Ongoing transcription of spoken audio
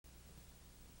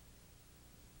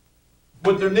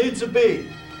What there needs to be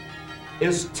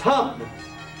is toughness,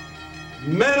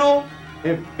 mental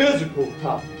and physical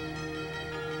toughness.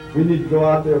 We need to go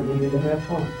out there and we need to have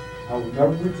fun. I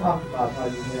remember we talked about how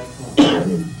you have fun.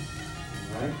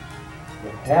 Right? You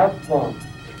have fun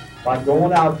by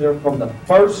going out there from the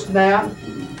first snap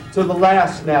to the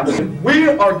last snap. If we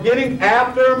are getting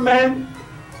after men,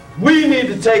 we need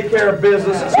to take care of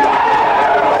business.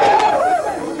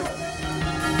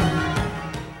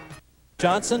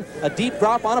 Johnson, a deep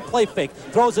drop on a play fake,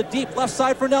 throws it deep left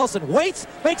side for Nelson, waits,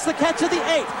 makes the catch at the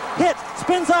 8, hit,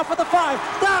 spins off at the 5,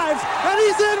 dives, and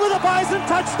he's in with a Bison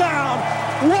touchdown.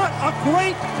 What a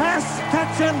great pass,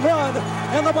 catch, and run,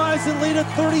 and the Bison lead it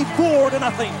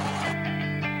 34-0.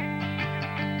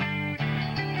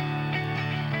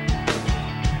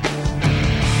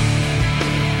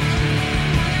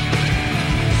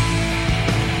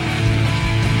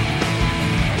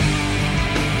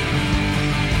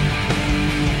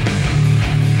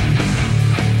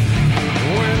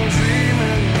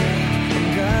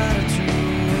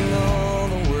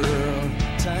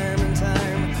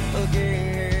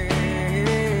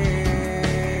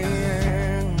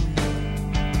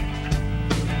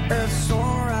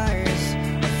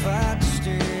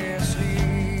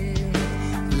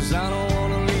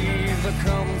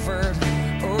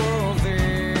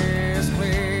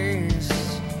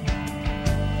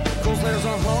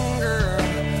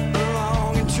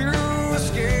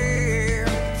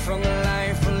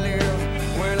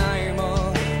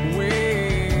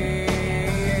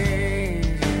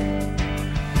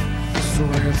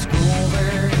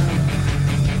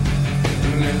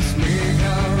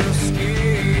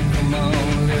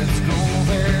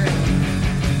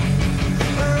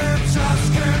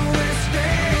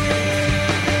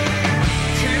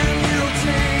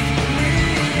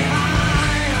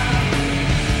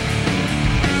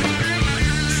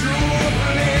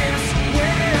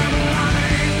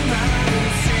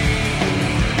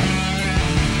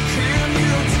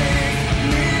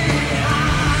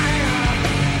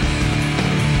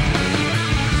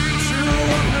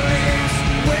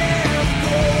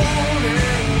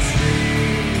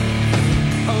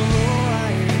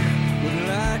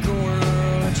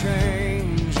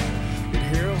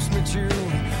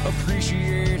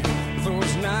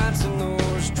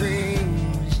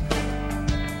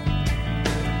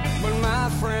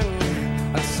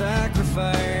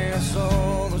 Sacrifice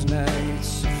all those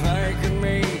nights if I could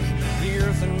make the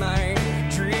earth and my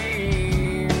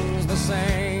dreams the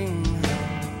same.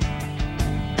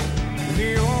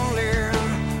 The only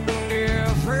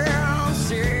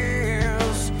difference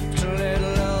is to let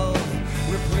love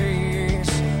replace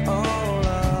all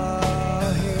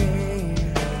I hate.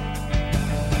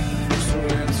 So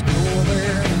let's go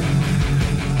there,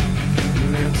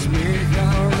 let's make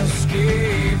our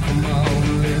escape. Come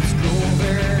on, let's go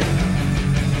there.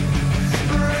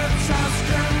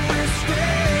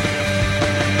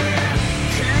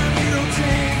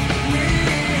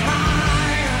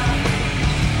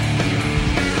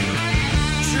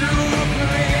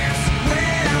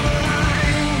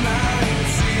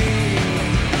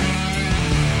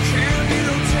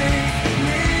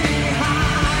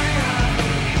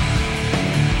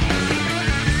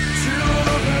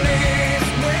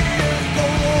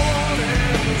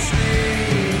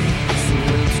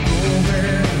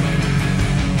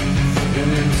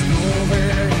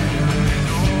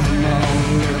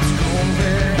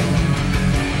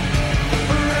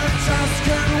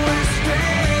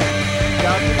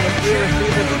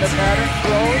 The pattern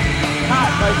throws,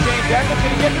 caught by Shane Jackson.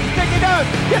 Can he get the stick? He does.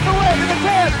 Gets away to the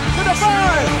 10, to the 5.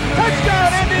 Touchdown,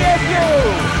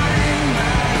 NDSU.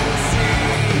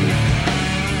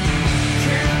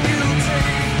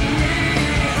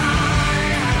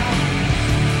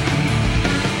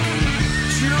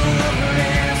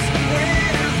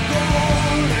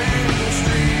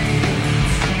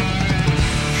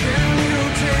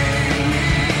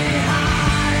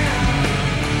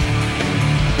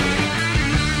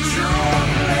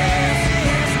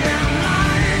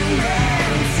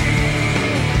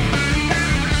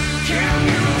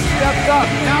 Up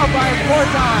now by 4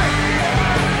 times.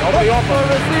 Nobody open for a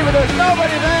receiver. There's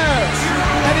nobody there,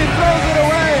 and he throws it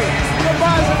away. The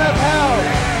Bison have held.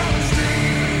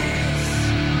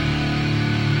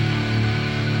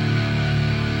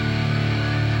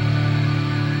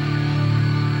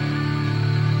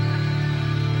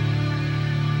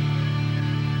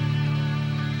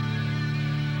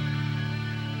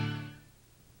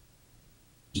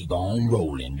 Keep on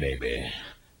rolling, baby.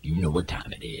 You know what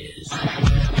time it is.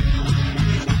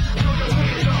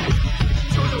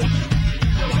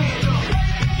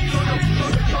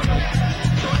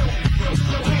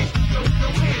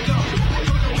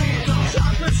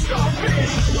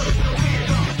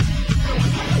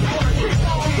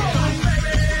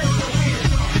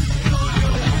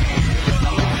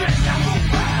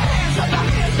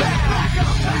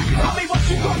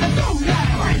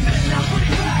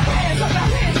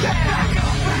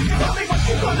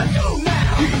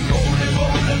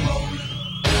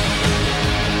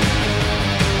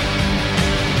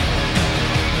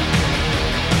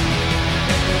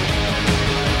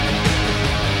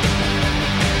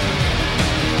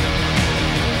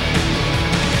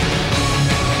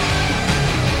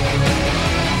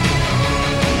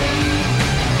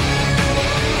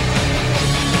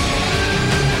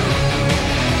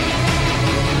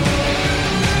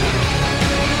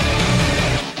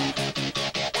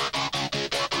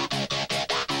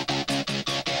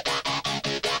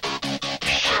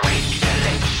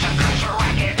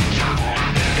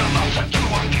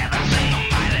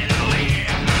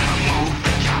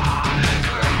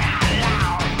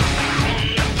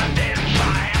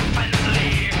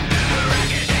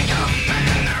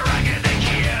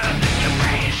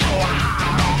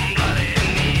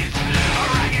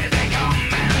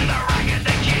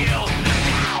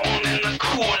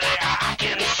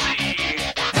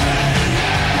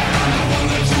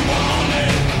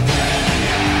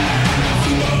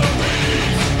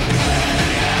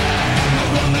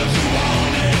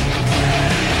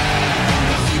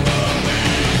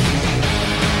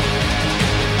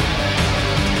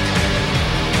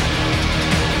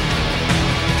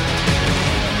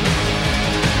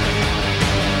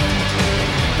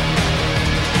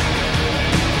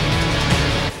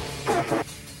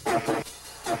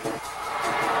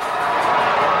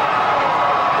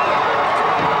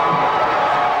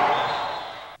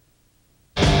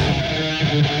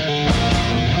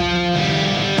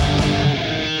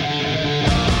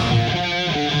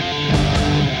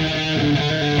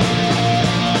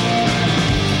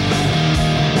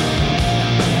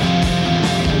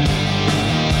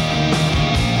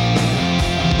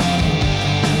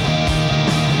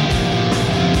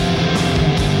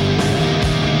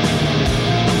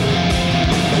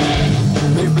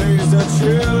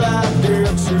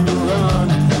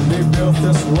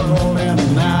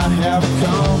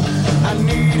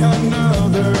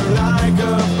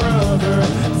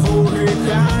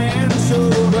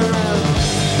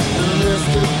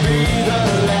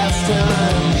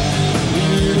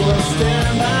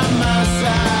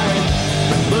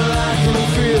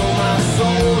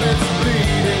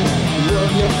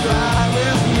 fly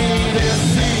with me this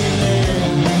evening?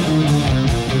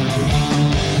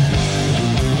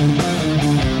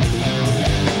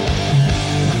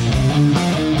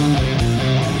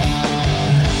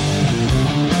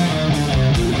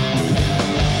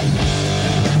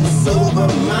 Sober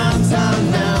mind time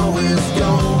now is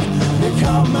gone. They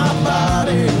caught my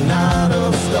body not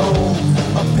of stone.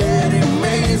 A petty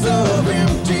maze of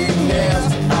emptiness.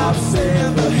 I've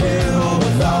said the hell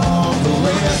with all the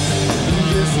rest.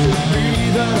 This could be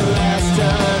the last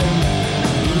time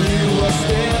you will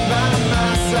stand by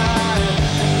my side.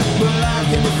 But I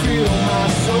can feel my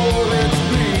soul, it's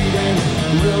bleeding.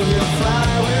 Will you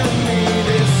fly with me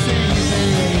this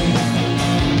evening?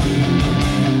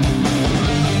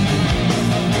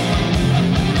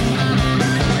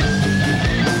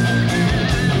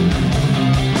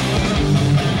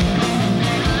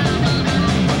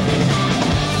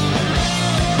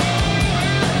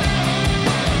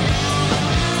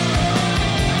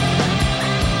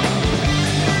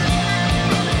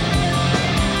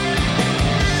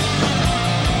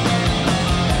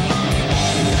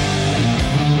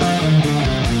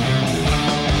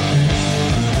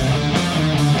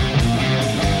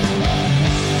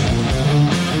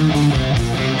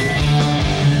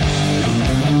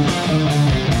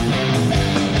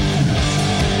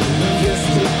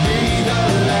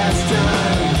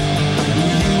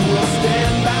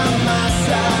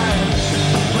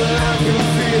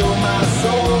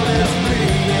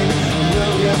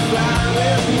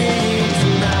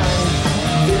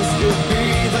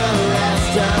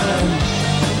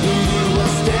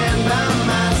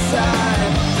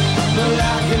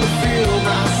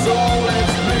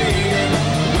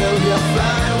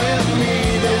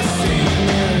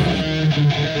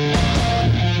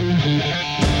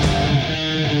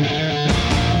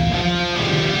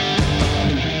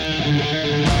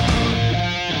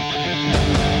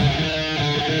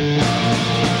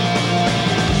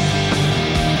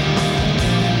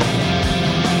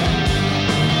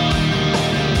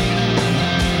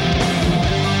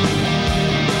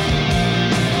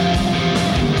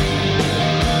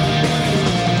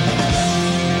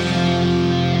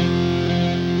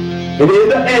 And in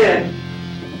the end,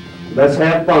 let's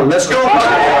have fun. Let's go.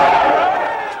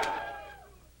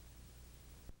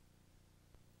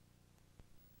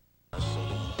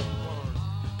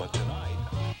 But tonight,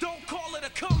 don't call it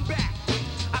a comeback.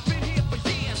 I've been here for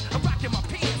years. I'm rocking my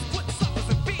pants, putting suckers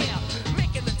in fear,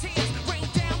 making the tears rain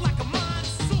down like a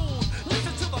monsoon.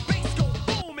 Listen to the bass go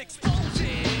boom,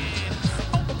 explosion,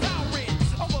 overpowering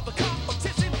over the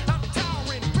competition. I'm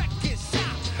towering, wrecking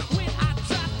shop. When I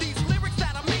drop these lyrics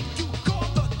that'll make you call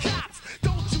the cops.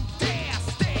 Don't you dare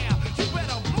stare. You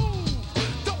better move.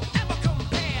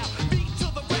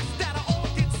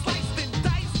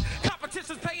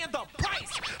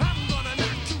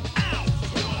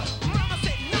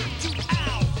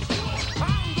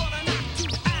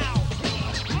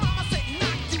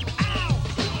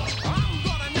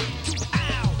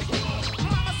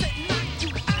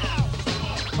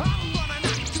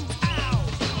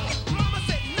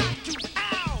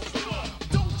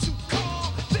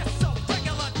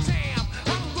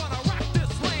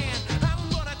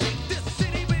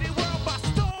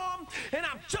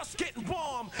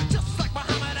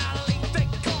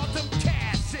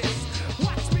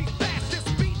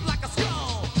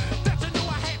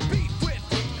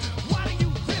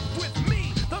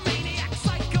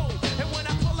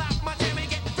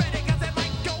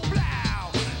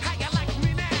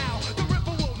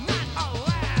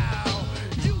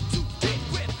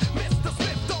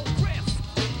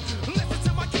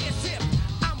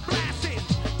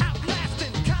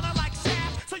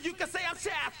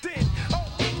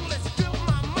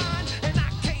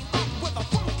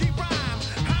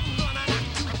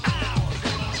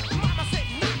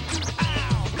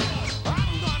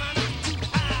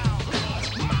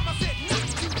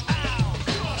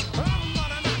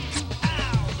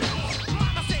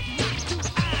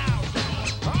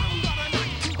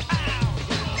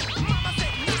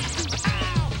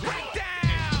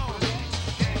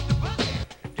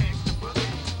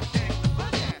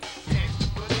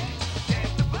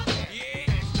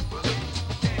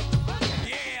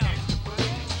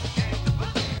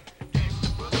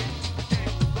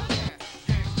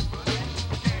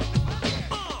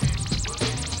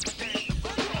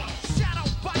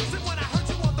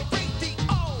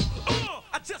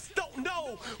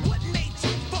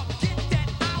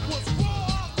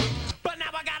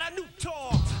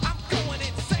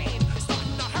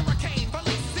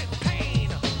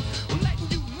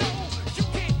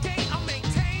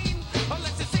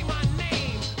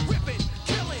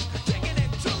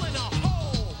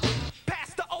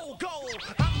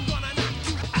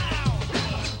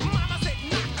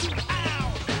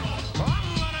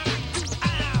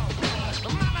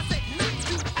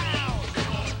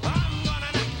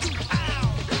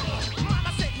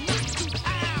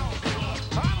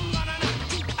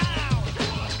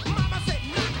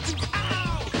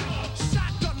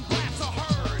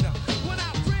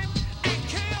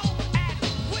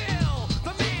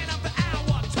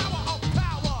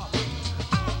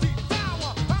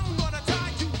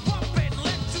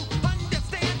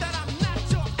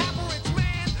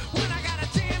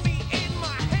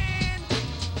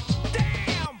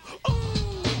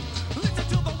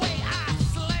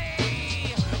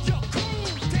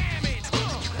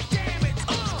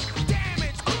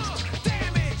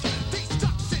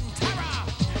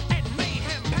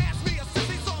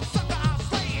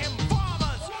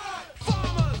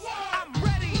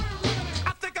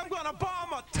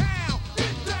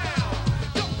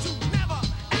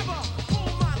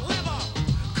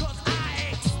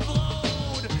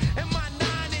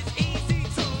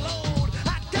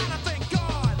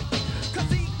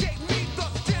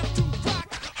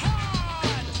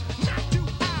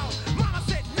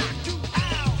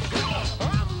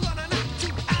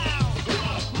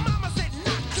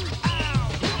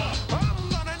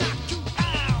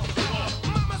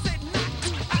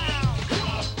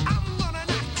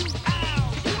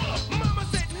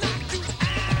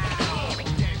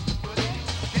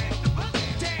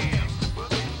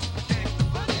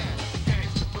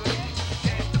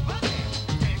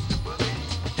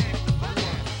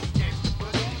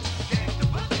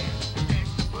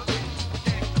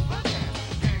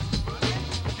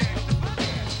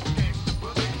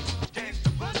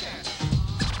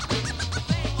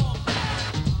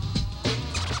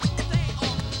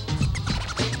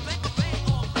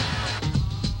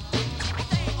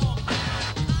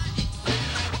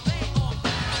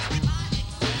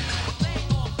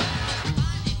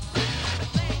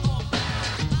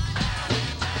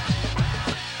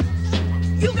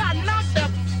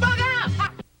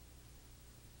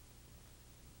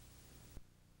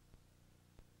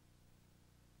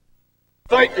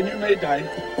 fight and you may die.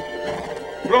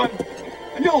 Run,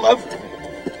 and you'll live.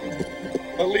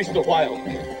 At least a while.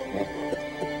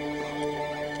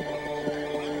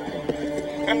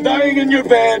 And dying in your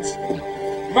beds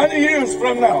many years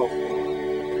from now,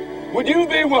 would you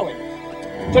be willing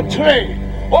to trade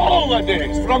all the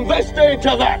days from this day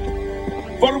to that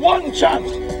for one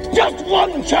chance, just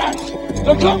one chance,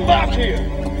 to come back here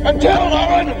and tell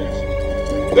our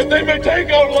enemies that they may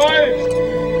take our lives,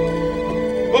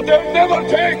 but they'll never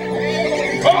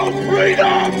take our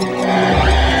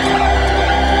freedom!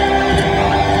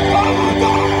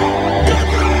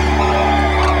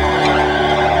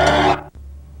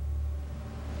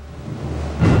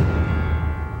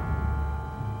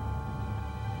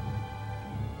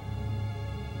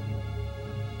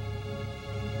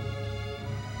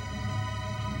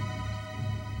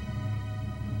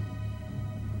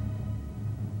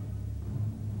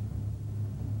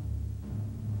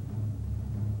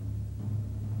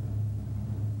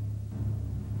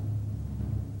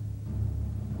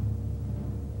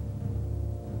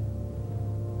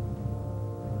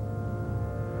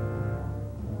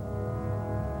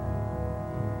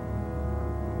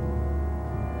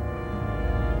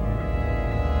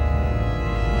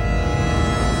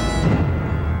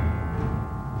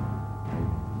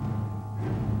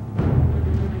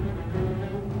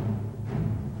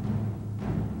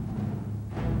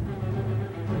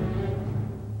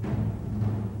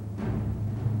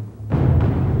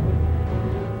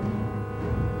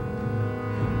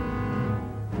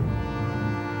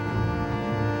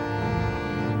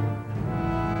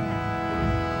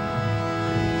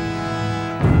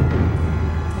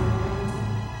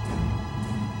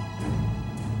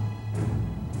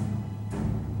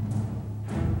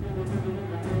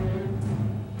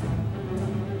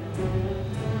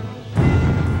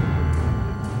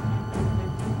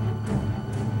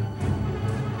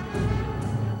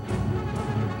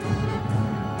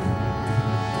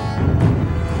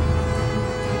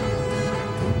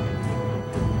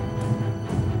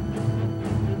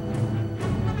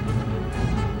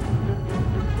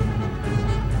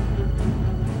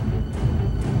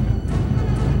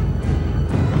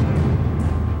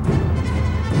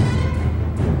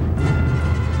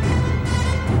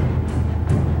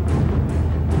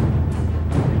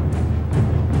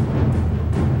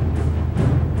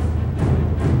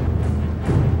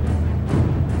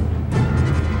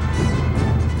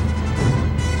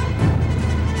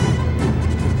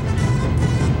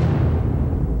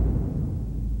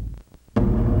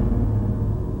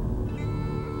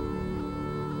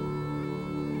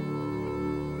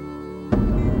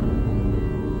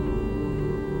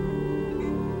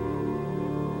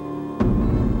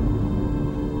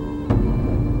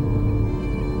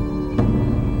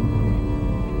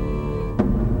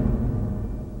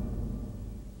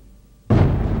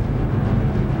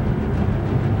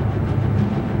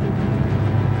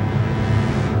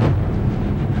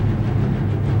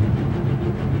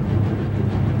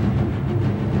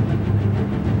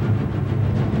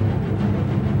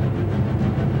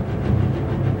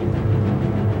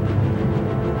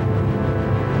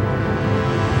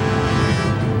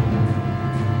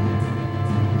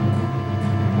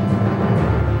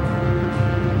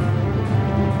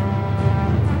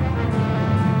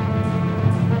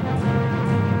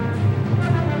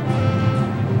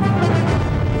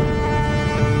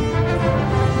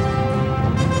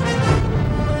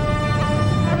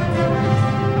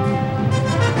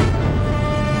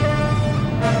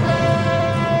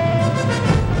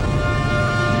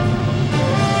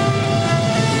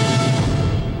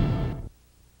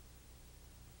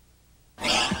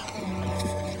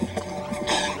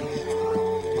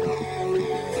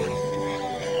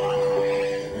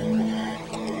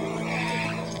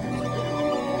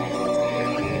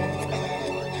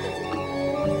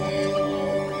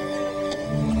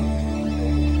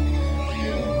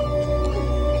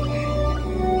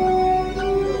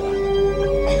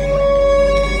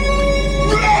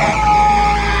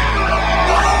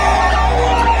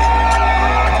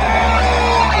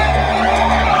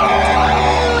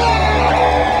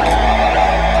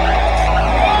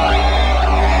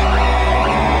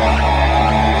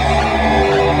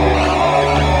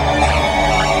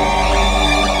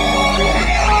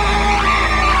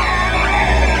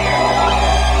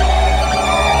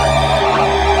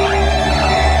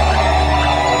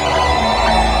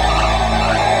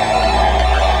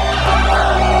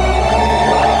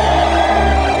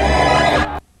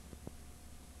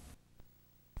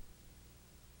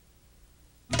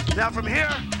 Now from here,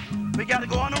 we got to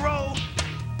go on the road,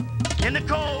 in the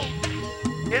cold,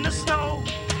 in the snow,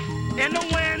 in the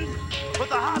wind,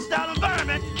 with a hostile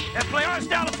environment, and play our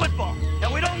style of football.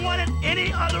 And we We don't want it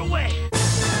any other way.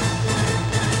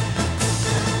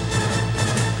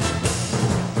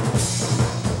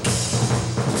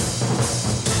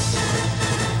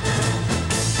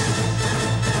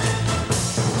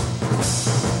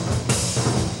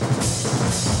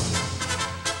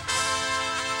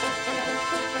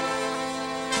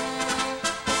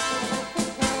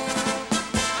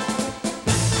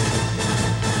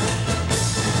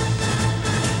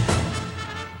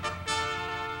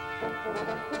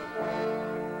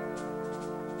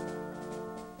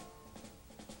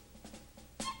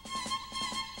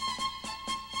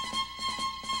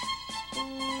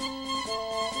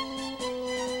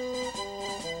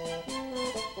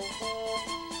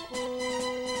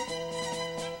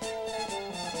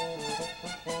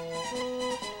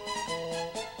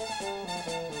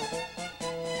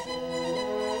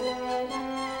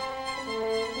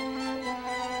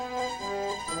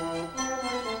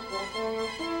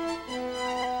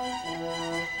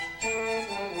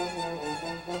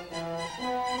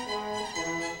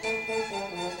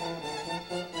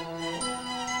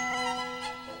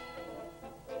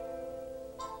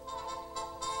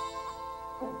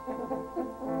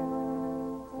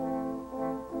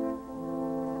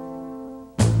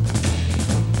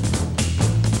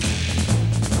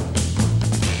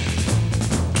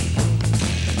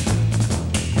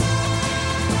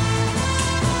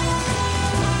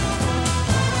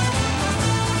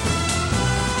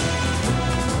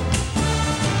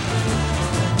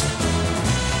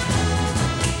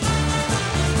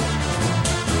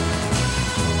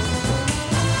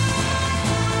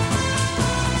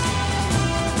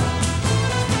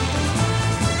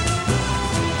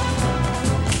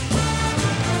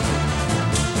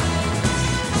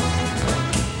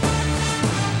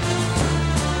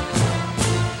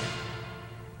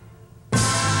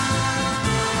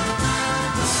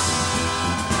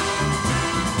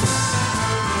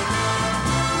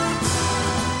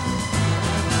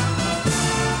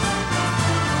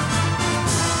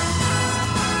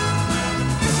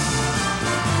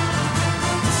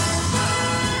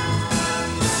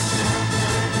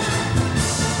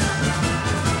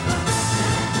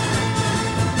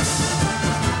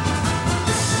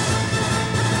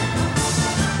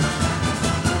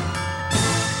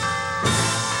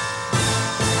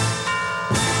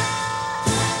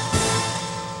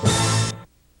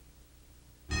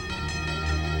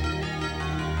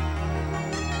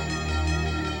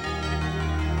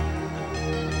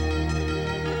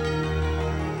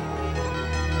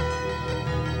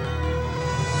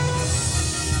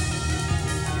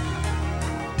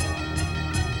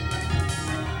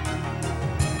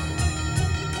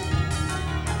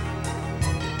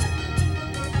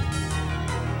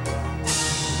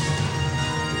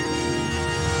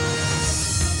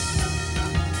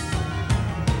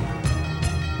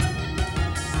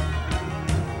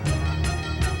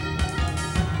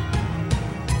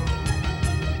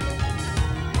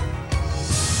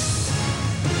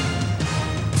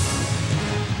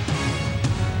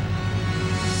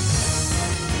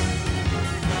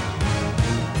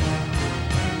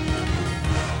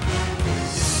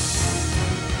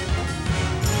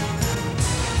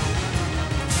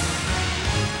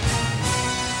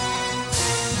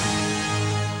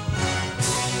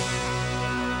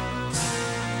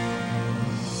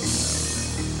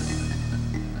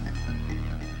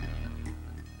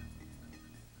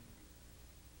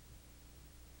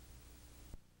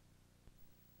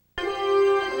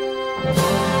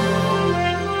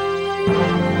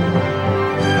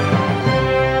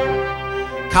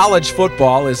 College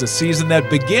football is a season that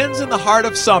begins in the heart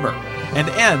of summer and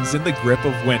ends in the grip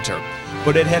of winter.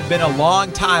 But it had been a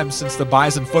long time since the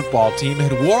Bison football team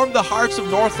had warmed the hearts of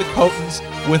North Dakotans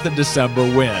with a December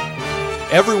win.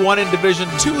 Everyone in Division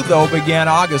II, though, began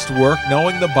August work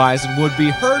knowing the Bison would be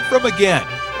heard from again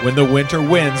when the winter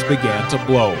winds began to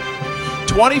blow.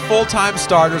 20 full-time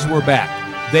starters were back.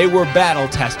 They were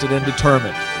battle-tested and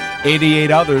determined. 88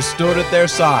 others stood at their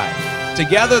side.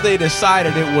 Together they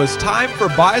decided it was time for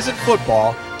Bison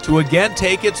football to again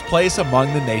take its place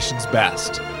among the nation's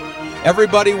best.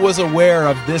 Everybody was aware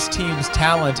of this team's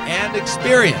talent and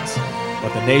experience,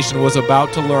 but the nation was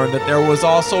about to learn that there was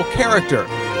also character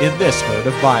in this herd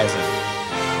of Bison.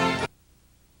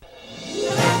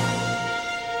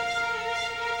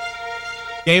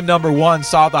 Game number 1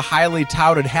 saw the highly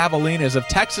touted Javelinas of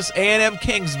Texas A&M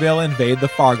Kingsville invade the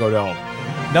Fargo Dome.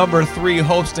 Number 3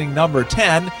 hosting number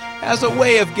 10 as a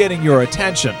way of getting your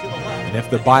attention. And if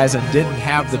the Bison didn't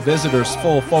have the visitors'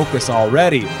 full focus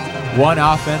already, one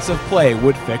offensive play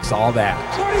would fix all that.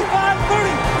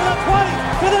 35-30 to the 20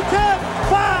 to the 10,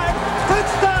 5,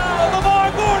 touchdown,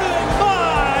 Lamar Gordon,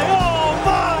 my, oh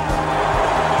my!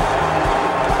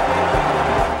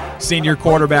 Senior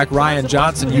quarterback Ryan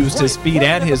Johnson used his feet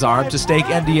and his arm to stake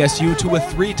NDSU to a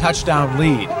 3-touchdown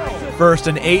lead. First,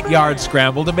 an 8-yard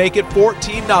scramble to make it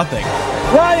 14-0.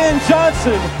 Ryan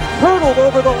Johnson hurdled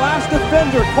over the last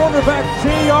defender, cornerback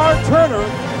J.R. Turner.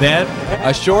 Then,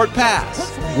 a short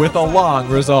pass with a long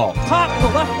result. Top to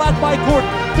the left flat by Gordon.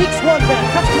 Peeks one man,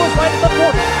 cuts to his right at the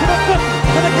 40, to the 50,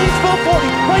 to the Gainesville 40,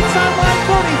 right sideline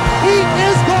 30. He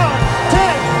is gone.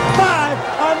 10-5,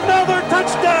 another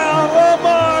touchdown,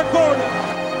 Lamar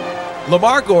Gordon.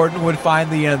 Lamar Gordon would find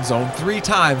the end zone 3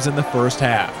 times in the first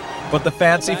half. But the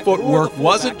fancy footwork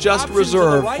wasn't just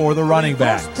reserved for the running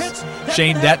backs.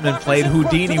 Shane Detman played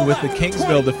Houdini with the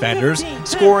Kingsville defenders,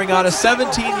 scoring on a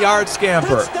 17-yard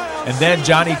scamper. And then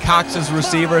Johnny Cox's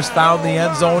receivers found the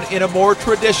end zone in a more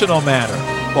traditional manner.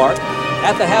 Bart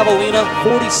at the Javelina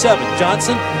 47.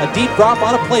 Johnson, a deep drop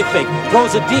on a play fake.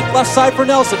 Throws a deep left side for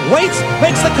Nelson. Waits,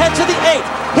 makes the catch at the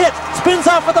 8. Hit, spins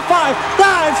off at the 5,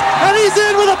 dives, and he's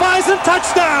in with a Bison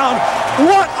touchdown.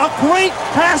 What a great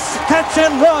pass, catch,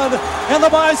 and run. And the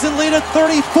Bison lead at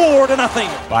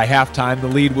 34-0. By halftime, the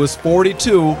lead was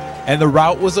 42, and the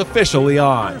route was officially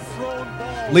on.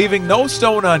 Leaving no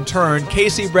stone unturned,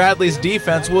 Casey Bradley's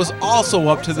defense was also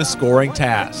up to the scoring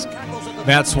task.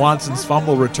 Matt Swanson's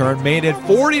fumble return made it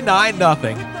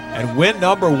 49-0, and win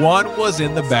number 1 was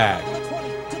in the bag.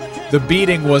 The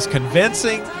beating was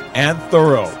convincing and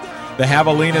thorough. The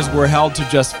Javelinas were held to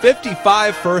just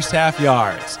 55 first-half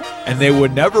yards, and they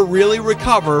would never really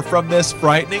recover from this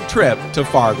frightening trip to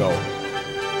Fargo.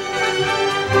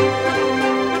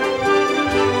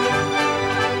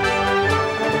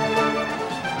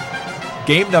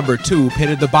 Game number 2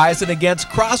 pitted the Bison against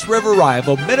Cross River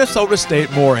rival Minnesota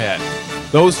State Moorhead.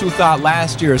 Those who thought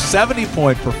last year's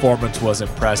 70-point performance was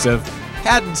impressive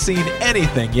hadn't seen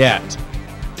anything yet.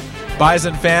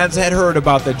 Bison fans had heard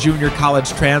about the junior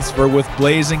college transfer with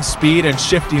blazing speed and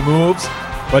shifty moves,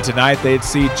 but tonight they'd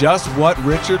see just what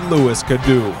Richard Lewis could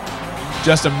do.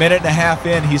 Just a minute and a half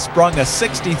in, he sprung a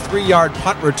 63-yard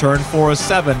punt return for a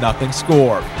 7-0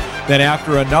 score. Then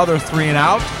after another 3 and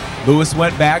out, Lewis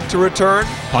went back to return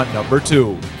punt number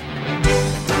 2.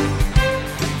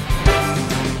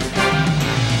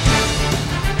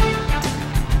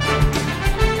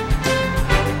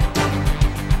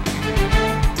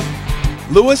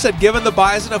 Lewis had given the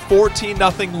Bison a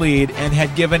 14-0 lead and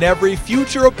had given every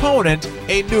future opponent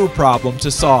a new problem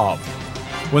to solve.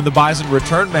 When the Bison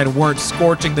return men weren't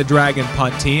scorching the Dragon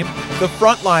punt team, the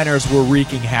frontliners were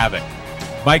wreaking havoc.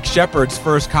 Mike Shepard's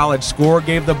first college score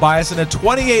gave the Bison a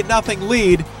 28-0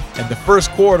 lead, and the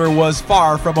first quarter was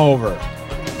far from over.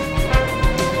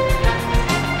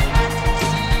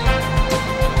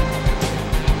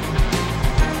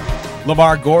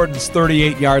 Lamar Gordon's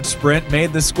 38-yard sprint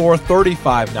made the score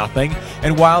 35-0,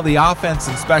 and while the offense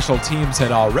and special teams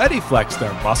had already flexed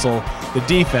their muscle, the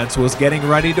defense was getting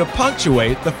ready to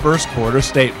punctuate the first quarter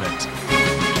statement.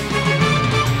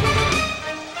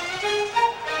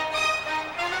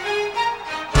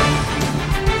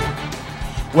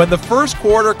 When the first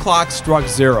quarter clock struck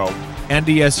 0,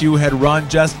 NDSU had run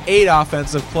just 8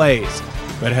 offensive plays,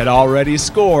 but had already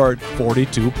scored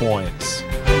 42 points.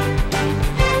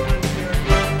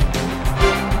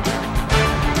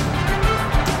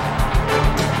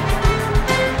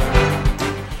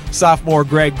 Sophomore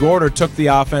Greg Gorder took the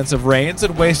offensive reins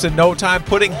and wasted no time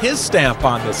putting his stamp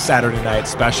on this Saturday night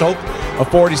special. A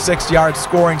 46-yard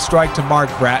scoring strike to Mark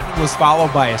Bratton was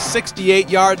followed by a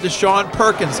 68-yard Deshaun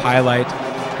Perkins highlight,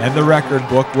 and the record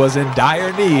book was in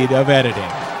dire need of editing.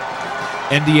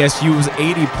 NDSU's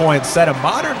 80 points set a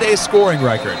modern-day scoring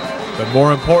record, but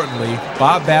more importantly,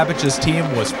 Bob Babbich's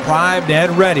team was primed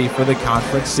and ready for the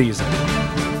conference season.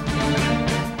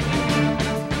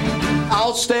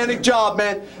 Outstanding job,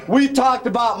 man. We talked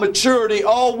about maturity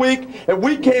all week, and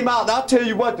we came out, and I'll tell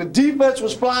you what, the defense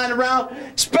was flying around.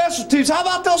 Special teams, how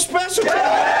about those special teams?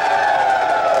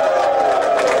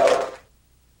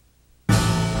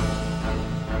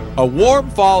 A warm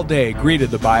fall day greeted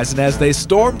the Bison as they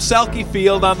stormed Selke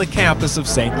Field on the campus of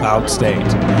St. Cloud State.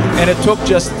 And it took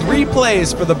just 3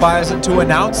 plays for the Bison to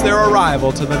announce their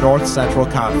arrival to the North Central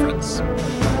Conference.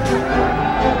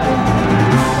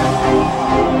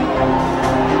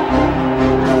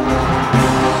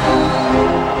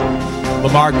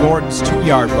 Lamar Gordon's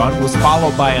 2-yard run was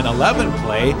followed by an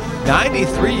 11-play,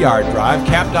 93-yard drive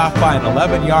capped off by an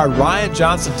 11-yard Ryan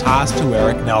Johnson toss to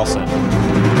Eric Nelson.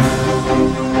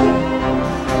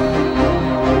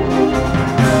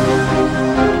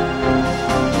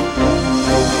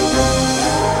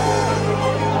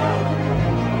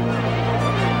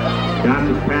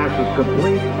 Johnson's pass is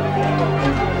complete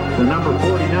to number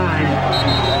 49.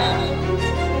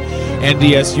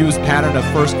 NDSU's pattern of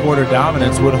first quarter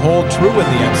dominance would hold true in the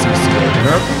MCC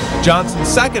opener. Johnson's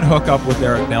second hookup with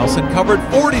Eric Nelson covered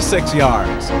 46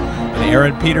 yards. And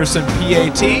Aaron Peterson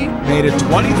PAT made it 23-0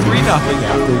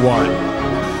 after one.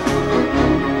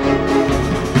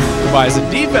 The Bison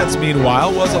defense,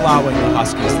 meanwhile, was allowing the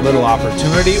Huskies little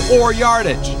opportunity or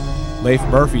yardage. Leif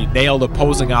Murphy nailed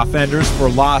opposing offenders for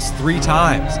loss 3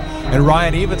 times, and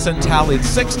Ryan Evenson tallied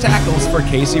 6 tackles for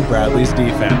Casey Bradley's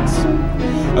defense.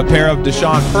 A pair of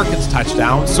Deshaun Perkins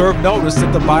touchdowns served notice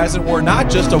that the Bison were not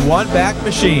just a one-back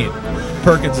machine.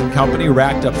 Perkins and company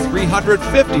racked up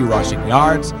 350 rushing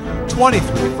yards,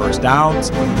 23 first downs,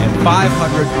 and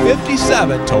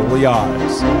 557 total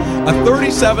yards. A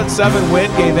 37-7 win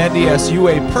gave NDSU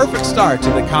a perfect start to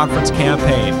the conference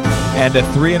campaign, and a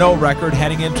 3-0 record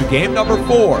heading into game number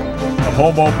 4, the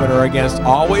home opener against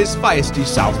always feisty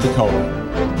South Dakota.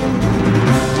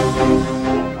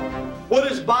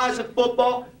 What is Bison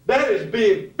football? That is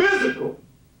being physical.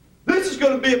 This is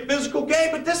going to be a physical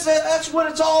game, but that's what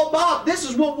it's all about. This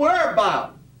is what we're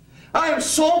about. I am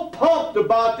so pumped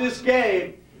about this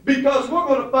game because we're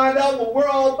going to find out what we're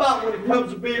all about when it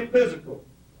comes to being physical.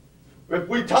 If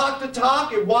we talk the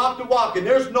talk and walk the walk, and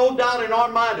there's no doubt in our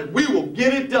mind that we will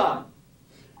get it done.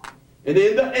 And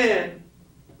in the end,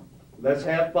 let's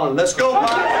have fun. Let's go,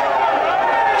 Bison.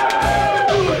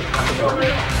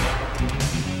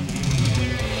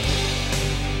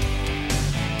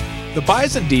 The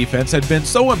Bison defense had been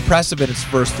so impressive in its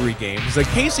first 3 games that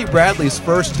Casey Bradley's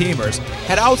first teamers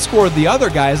had outscored the other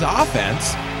guys'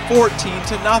 offense 14-0.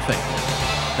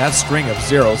 That string of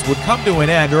zeros would come to an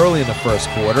end early in the first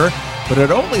quarter, but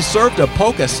it only served to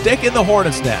poke a stick in the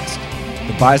hornet's nest.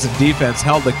 The Bison defense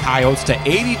held the Coyotes to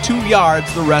 82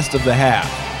 yards the rest of the half.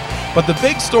 But the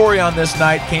big story on this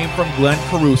night came from Glenn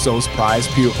Caruso's prize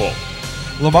pupil.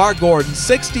 Lamar Gordon's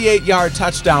 68-yard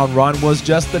touchdown run was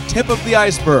just the tip of the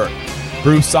iceberg.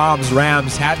 Bruce Som's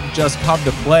Rams hadn't just come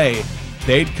to play,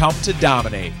 they'd come to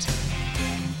dominate.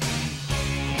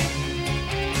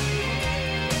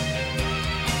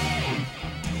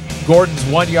 Gordon's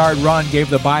 1-yard run gave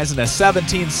the Bison a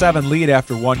 17-7 lead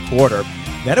after 1 quarter.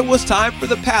 Then it was time for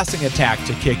the passing attack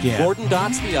to kick in. Gordon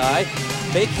dots the eye.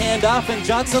 Fake handoff, and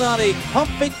Johnson on a pump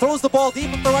fake throws the ball deep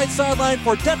at the right sideline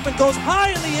for Detman, goes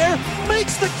high in the air,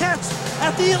 makes the catch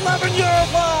at the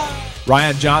 11-yard line.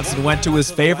 Ryan Johnson went to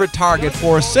his favorite target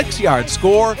for a 6-yard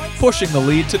score, pushing the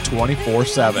lead to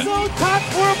 24-7. So caught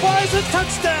for a Bison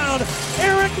touchdown.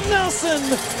 Eric Nelson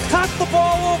caught the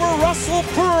ball over Russell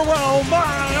Purwell.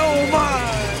 My, oh my.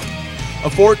 A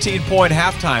 14-point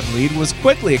halftime lead was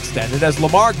quickly extended as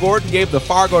Lamar Gordon gave the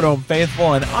Fargo Dome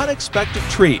faithful an unexpected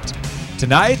treat.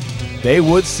 Tonight, they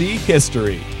would see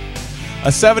history. A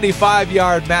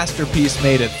 75-yard masterpiece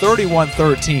made it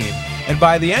 31-13, and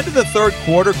by the end of the third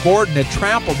quarter, Gordon had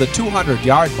trampled the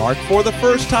 200-yard mark for the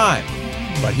first time.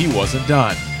 But he wasn't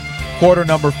done. Quarter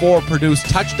number 4 produced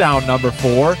touchdown number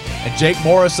 4, and Jake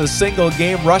Morris's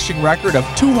single-game rushing record of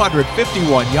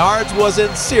 251 yards was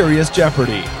in serious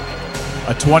jeopardy.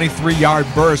 A 23-yard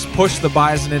burst pushed the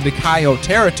Bison into Coyote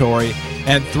territory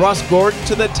and thrust Gordon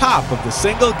to the top of the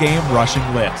single-game rushing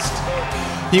list.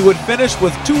 He would finish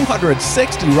with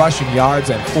 260 rushing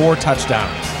yards and 4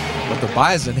 touchdowns, but the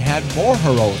Bison had more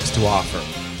heroics to offer.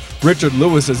 Richard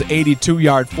Lewis's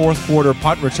 82-yard fourth-quarter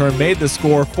punt return made the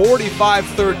score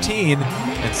 45-13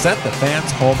 and sent the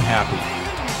fans home happy.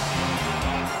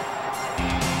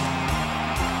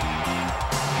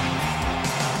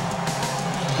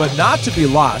 But not to be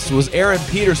lost was Aaron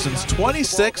Peterson's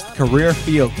 26th career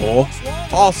field goal,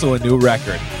 also a new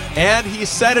record. And he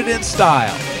set it in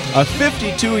style, a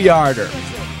 52-yarder.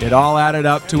 It all added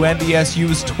up to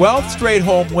NDSU's 12th straight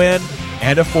home win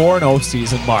and a 4-0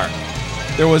 season mark.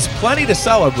 There was plenty to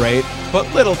celebrate,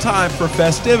 but little time for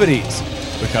festivities,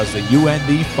 because the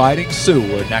UND Fighting Sioux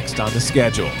were next on the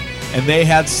schedule. And they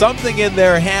had something in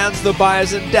their hands the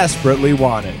Bison desperately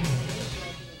wanted.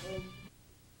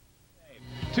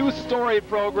 2 storied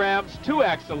programs, 2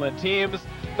 excellent teams,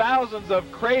 thousands of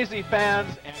crazy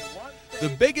fans, and the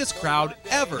biggest crowd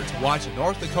ever to watch a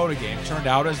North Dakota game turned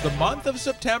out as the month of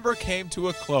September came to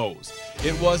a close.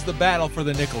 It was the battle for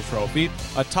the Nickel Trophy,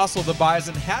 a tussle the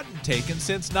Bison hadn't taken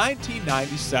since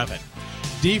 1997.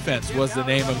 Defense was the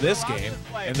name of this game,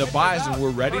 and the Bison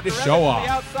were ready to show off.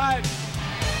 Outside,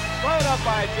 thrown up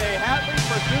by Jay Hatley.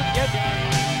 Pursuit gets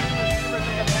receivers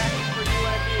in the package for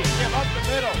UND. Give up the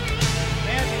middle.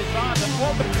 And he's on the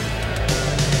full.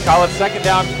 Call it second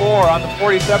down 4 on the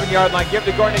 47-yard line. Give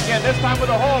to Gordon again, this time with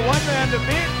a hole. 1 man to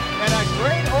beat, and a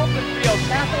great open field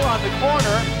tackle on the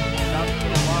corner. Out to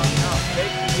the long out.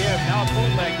 Fakes the give. Now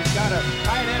bootleg. He's got a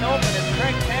tight end open. And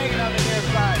Craig hanging on the near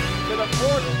side to the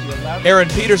 40. 11. Aaron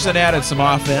Peterson added some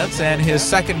offense, and his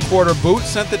second quarter boot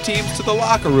sent the teams to the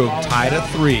locker room, tied at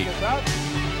 3.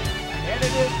 And it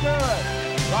is good.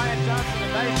 Ryan Johnson, a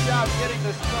nice job getting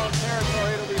this zone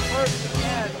territory. It'll be 1st and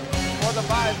 10 for the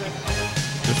Bison.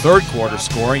 The third quarter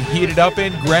scoring heated up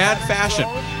in grand fashion.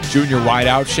 Junior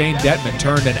wideout Shane Detman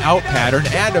turned an out pattern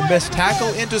and a missed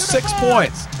tackle into 6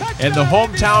 points. And the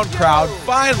hometown crowd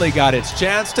finally got its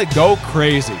chance to go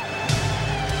crazy.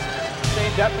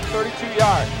 Shane Detman, 32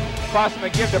 yards. Crossing the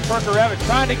give to Perker Evans,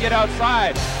 trying to get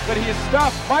outside, but he's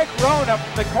stuffed. Mike Rohn up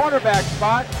in the cornerback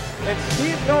spot, and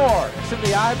Steve Knorr is in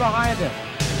the eye behind him.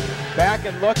 Back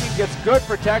and looking, gets good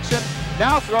protection.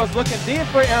 Now throws, looking deep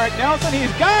for Eric Nelson.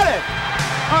 He's got it!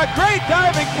 A great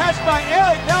diving catch by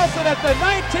Eric Nelson at the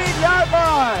 19-yard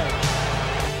line.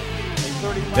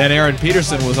 Then Aaron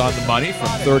Peterson was on the money from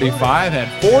 35 and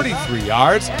 43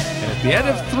 yards, and at the end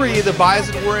of 3, the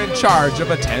Bison were in charge of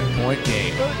a 10-point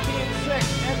game.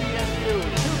 13-6, NDSU,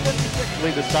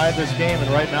 2:56 decide this game, and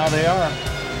right now they are.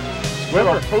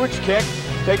 Little pooch kick,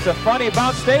 takes a funny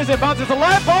bounce, stays in bounds. It's a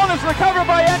live ball, and it's recovered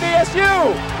by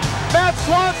NDSU. Matt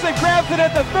Swanson grabs it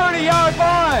at the 30-yard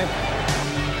line.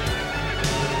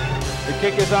 The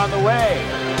kick is on the way.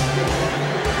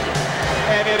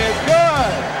 And it is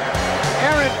good.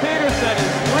 Aaron Peterson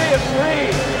is 3 of 3.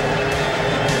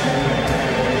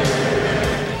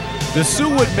 The Sioux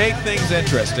would make things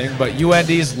interesting, but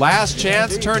UND's last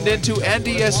chance turned into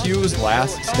NDSU's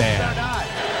last stand.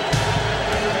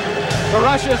 The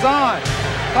rush is on.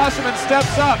 Kosserman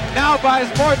steps up, now buys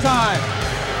more time.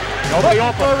 Nobody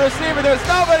open for a receiver, there's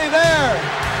nobody there.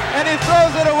 And he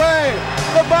throws it away.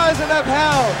 The Bison have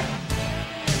held.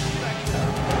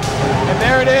 And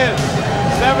there it is.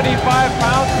 75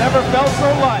 pounds, never felt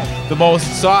so light. The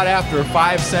most sought-after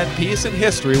 5-cent piece in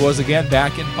history was again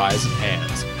back in Bison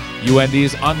hands.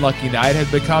 UND's unlucky night had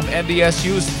become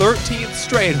NDSU's 13th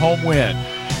straight home win.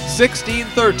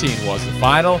 16-13 was the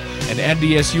final, and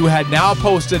NDSU had now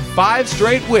posted 5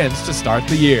 straight wins to start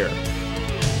the year.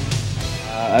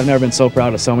 I've never been so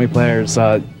proud of so many players.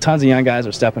 Tons of young guys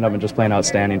are stepping up and just playing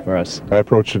outstanding for us. I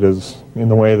approach it as in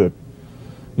the way that,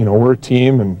 you know, we're a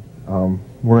team and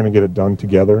we're going to get it done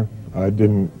together. I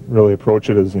didn't really approach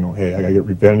it as, you know, hey, I got to get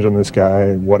revenge on this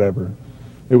guy, whatever.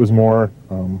 It was more,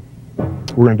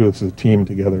 we're going to do this as a team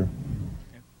together.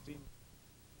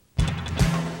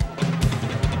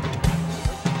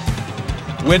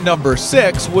 Win number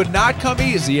 6 would not come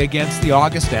easy against the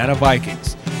Augustana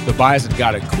Vikings. The Bison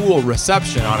got a cool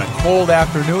reception on a cold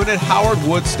afternoon at Howard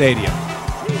Wood Stadium.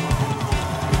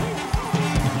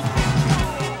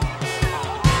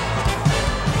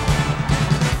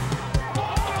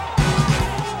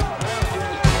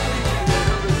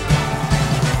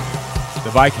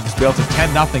 The Vikings built a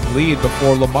 10-0 lead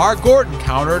before Lamar Gordon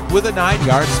countered with a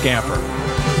 9-yard scamper.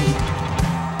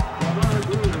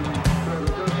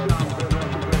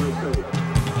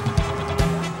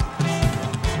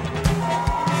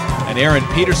 An Aaron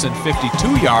Peterson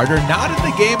 52-yarder knotted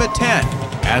the game at 10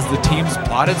 as the teams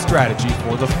plotted strategy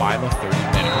for the final 30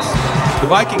 minutes. The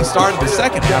Vikings started the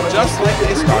second half just like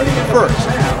they started the first,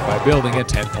 by building a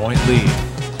 10-point lead.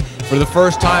 For the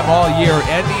first time all year,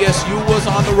 NDSU was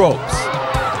on the ropes.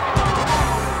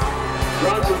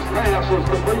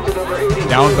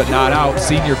 Down but not out,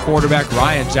 senior quarterback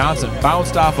Ryan Johnson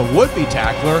bounced off a would-be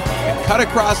tackler and cut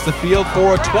across the field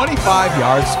for a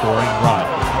 25-yard scoring run.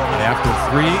 And after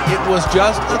 3, it was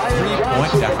just a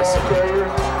 3-point deficit.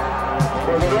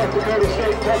 For the North Dakota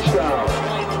State touchdown.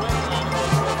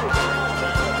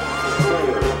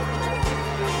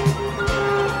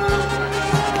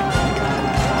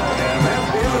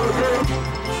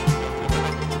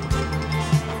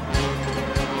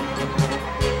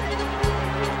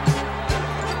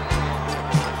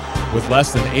 With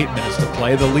less than 8 minutes to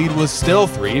play, the lead was still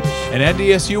 3, and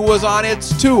NDSU was on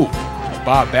its 2.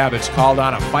 Bob Babbage called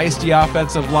on a feisty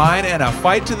offensive line and a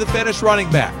fight-to-the-finish running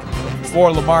back.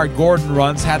 4 Lamar Gordon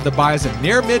runs had the Bison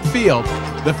near midfield.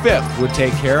 The 5th would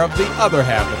take care of the other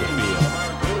half of the field.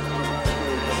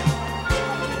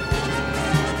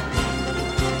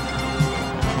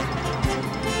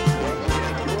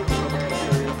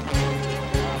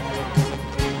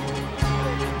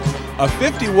 A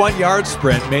 51-yard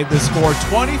sprint made the score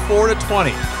 24-20,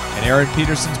 and Aaron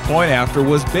Peterson's point after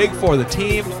was big for the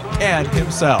team and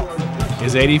himself.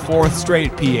 His 84th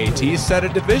straight PAT set a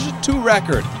Division II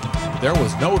record. There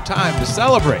was no time to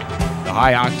celebrate. The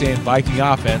high-octane Viking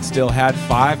offense still had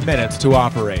 5 minutes to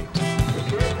operate.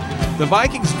 The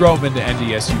Vikings drove into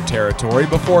NDSU territory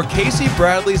before Casey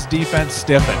Bradley's defense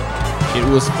stiffened. It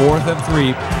was 4th and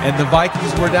 3, and the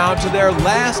Vikings were down to their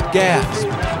last gasp.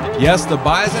 Yes, the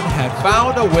Bison had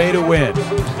found a way to win.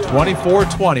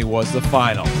 24-20 was the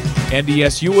final.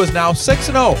 NDSU was now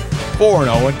 6-0,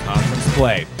 4-0 in conference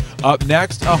play. Up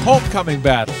next, a homecoming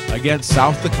battle against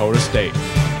South Dakota State.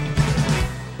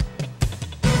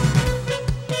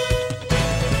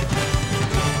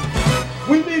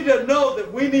 We need to know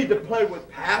that we need to play with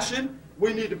passion.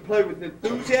 We need to play with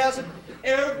enthusiasm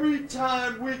every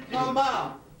time we come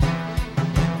out.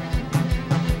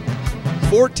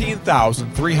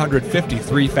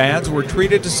 14,353 fans were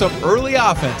treated to some early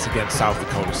offense against South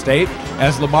Dakota State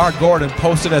as Lamar Gordon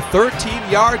posted a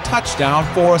 13-yard touchdown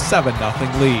for a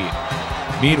 7-0 lead.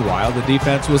 Meanwhile, the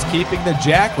defense was keeping the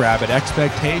Jackrabbit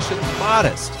expectations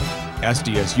modest.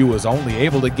 SDSU was only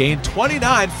able to gain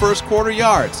 29 first-quarter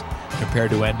yards compared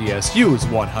to NDSU's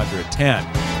 110.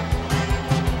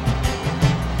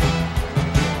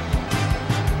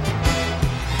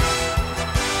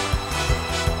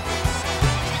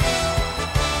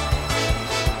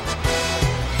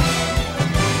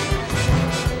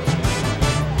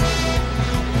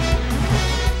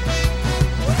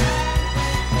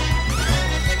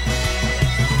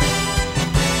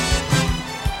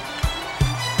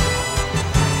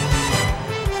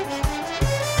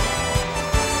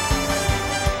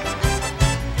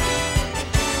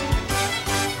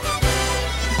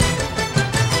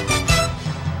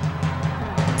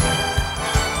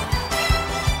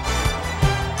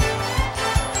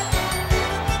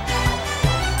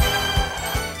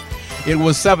 It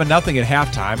was 7-0 at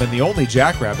halftime, and the only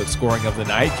Jackrabbit scoring of the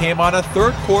night came on a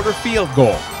third-quarter field goal.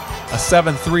 A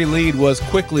 7-3 lead was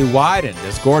quickly widened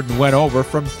as Gordon went over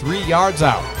from 3 yards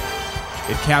out.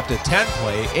 It capped a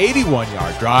 10-play,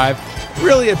 81-yard drive.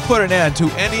 Really, it put an end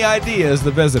to any ideas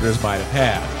the visitors might have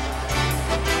had.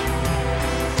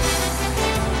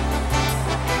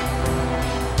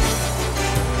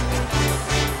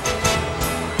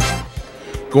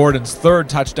 Gordon's third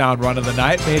touchdown run of the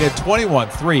night made it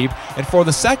 21-3, and for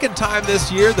the second time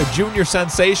this year, the junior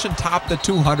sensation topped the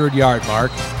 200-yard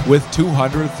mark with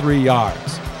 203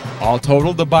 yards. All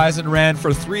totaled, the Bison ran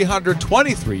for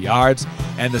 323 yards,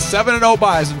 and the 7-0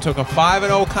 Bison took a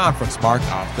 5-0 conference mark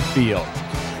off the field.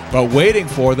 But waiting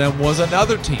for them was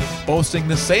another team boasting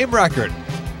the same record,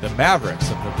 the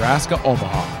Mavericks of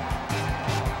Nebraska-Omaha.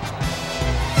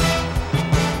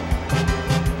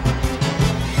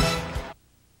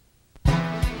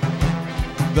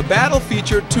 The battle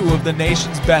featured two of the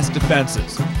nation's best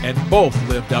defenses, and both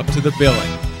lived up to the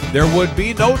billing. There would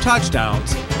be no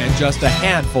touchdowns and just a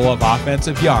handful of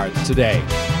offensive yards today.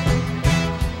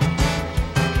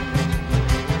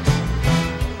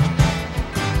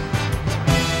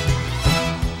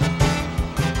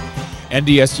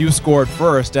 NDSU scored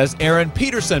first as Aaron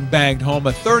Peterson banged home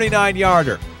a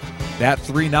 39-yarder. That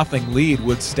 3-0 lead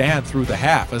would stand through the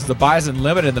half as the Bison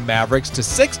limited the Mavericks to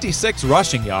 66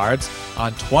 rushing yards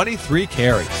on 23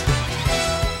 carries.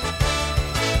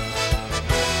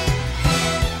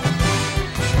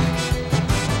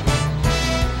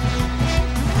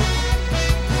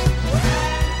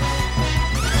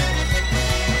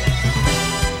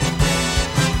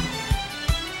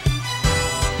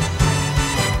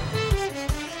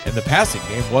 And the passing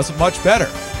game wasn't much better.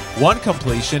 One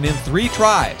completion in 3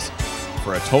 tries,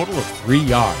 for a total of 3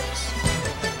 yards.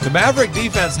 The Maverick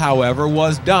defense, however,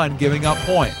 was done giving up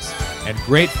points, and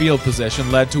great field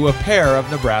position led to a pair of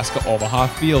Nebraska-Omaha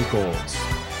field goals.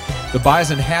 The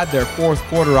Bison had their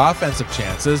fourth-quarter offensive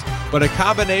chances, but a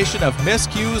combination of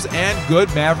miscues and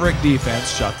good Maverick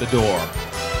defense shut the door.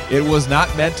 It was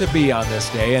not meant to be on this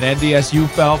day, and NDSU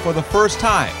fell for the first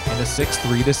time in a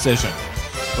 6-3 decision.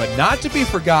 But not to be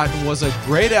forgotten was a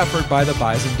great effort by the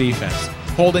Bison defense,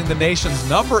 holding the nation's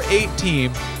number 8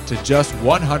 team to just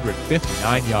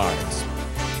 159 yards.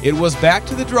 It was back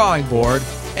to the drawing board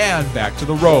and back to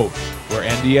the road, where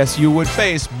NDSU would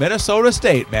face Minnesota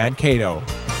State Mankato.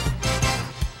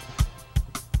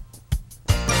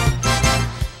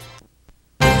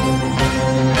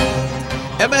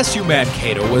 MSU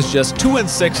Mankato was just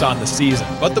 2-6 on the season,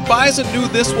 but the Bison knew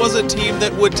this was a team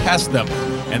that would test them,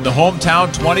 and the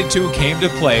hometown 22 came to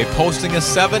play, posting a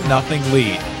 7-0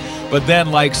 lead. But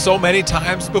then, like so many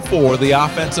times before, the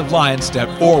offensive line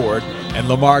stepped forward, and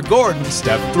Lamar Gordon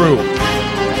stepped through.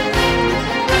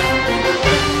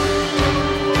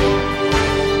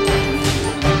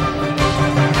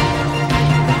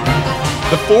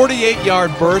 The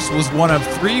 48-yard burst was one of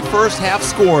 3 first-half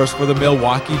scores for the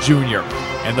Milwaukee junior,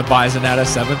 and the Bison had a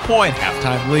 7-point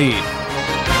halftime lead.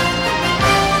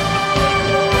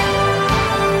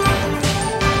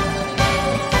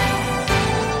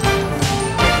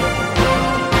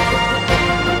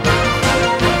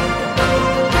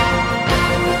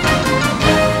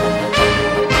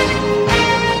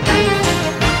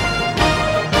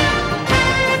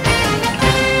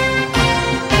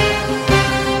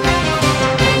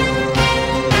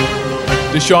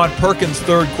 Deshaun Perkins'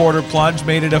 third quarter plunge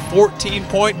made it a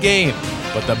 14-point game,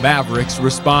 but the Mavericks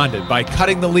responded by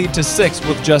cutting the lead to 6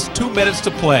 with just 2 minutes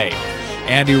to play.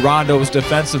 Andy Rondo's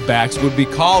defensive backs would be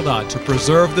called on to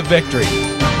preserve the victory.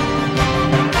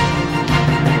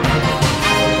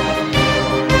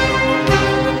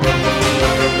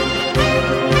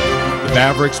 The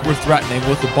Mavericks were threatening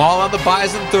with the ball on the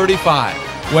Bison 35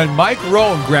 when Mike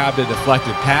Rohn grabbed a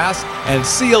deflected pass and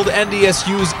sealed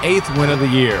NDSU's 8th win of the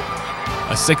year.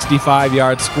 A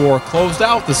 65-yard score closed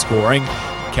out the scoring,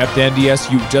 kept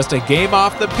NDSU just a game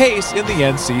off the pace in the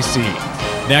NCC.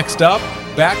 Next up,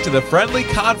 back to the friendly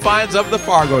confines of the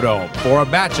Fargo Dome for a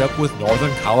matchup with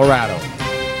Northern Colorado.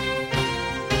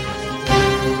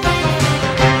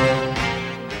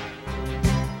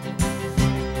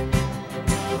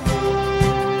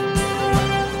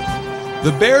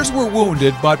 The Bears were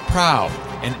wounded but proud,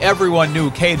 and everyone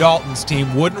knew Kay Dalton's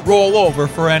team wouldn't roll over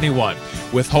for anyone,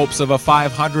 with hopes of a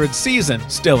 .500 season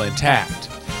still intact.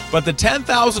 But the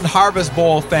 10,000 Harvest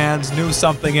Bowl fans knew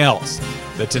something else,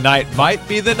 that tonight might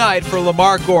be the night for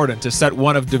Lamar Gordon to set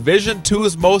one of Division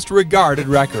II's most regarded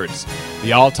records,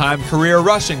 the all-time career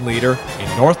rushing leader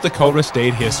in North Dakota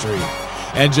State history.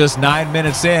 And just 9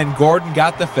 minutes in, Gordon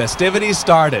got the festivities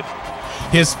started.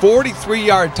 His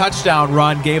 43-yard touchdown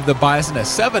run gave the Bison a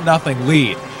 7-0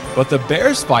 lead, but the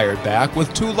Bears fired back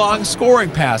with 2 long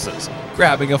scoring passes,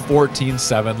 grabbing a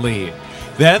 14-7 lead.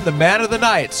 Then the man of the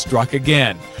night struck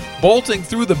again, bolting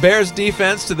through the Bears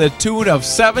defense to the tune of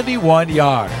 71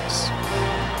 yards.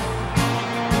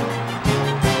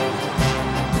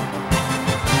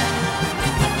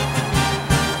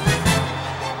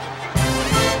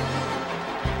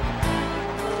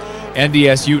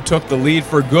 NDSU took the lead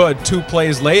for good 2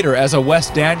 plays later as a Wes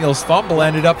Daniels fumble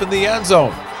ended up in the end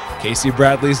zone. Casey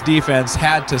Bradley's defense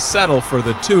had to settle for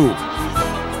the 2.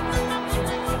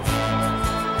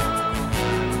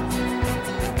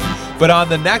 But on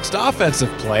the next offensive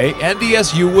play,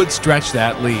 NDSU would stretch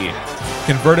that lead.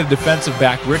 Converted defensive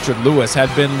back Richard Lewis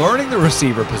had been learning the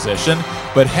receiver position,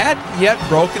 but hadn't yet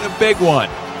broken a big one.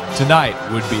 Tonight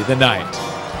would be the night.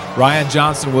 Ryan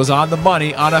Johnson was on the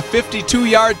money on a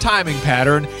 52-yard timing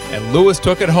pattern, and Lewis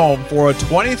took it home for a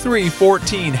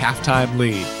 23-14 halftime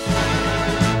lead.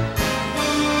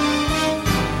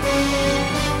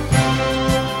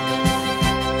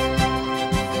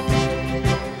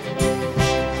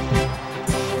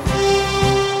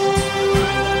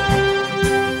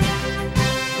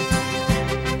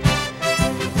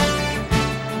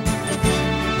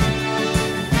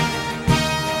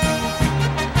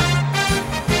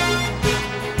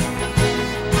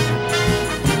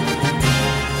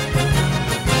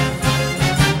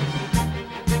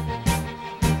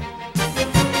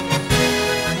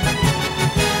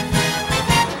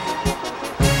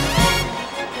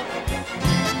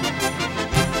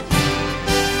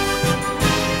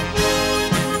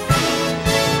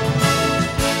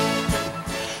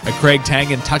 Craig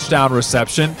Tangen touchdown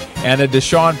reception and a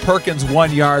Deshaun Perkins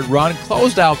 1-yard run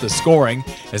closed out the scoring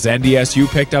as NDSU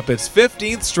picked up its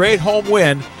 15th straight home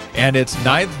win and its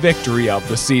 9th victory of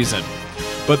the season.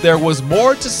 But there was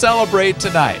more to celebrate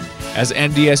tonight as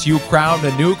NDSU crowned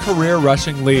a new career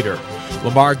rushing leader.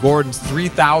 Lamar Gordon's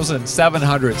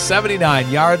 3,779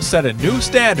 yards set a new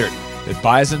standard that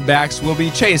Bison backs will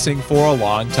be chasing for a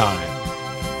long time.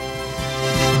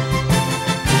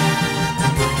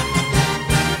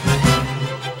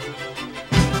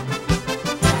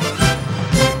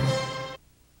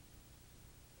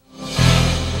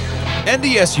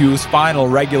 NDSU's final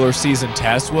regular season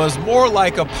test was more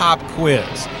like a pop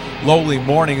quiz. Lowly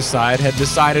Morningside had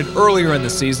decided earlier in the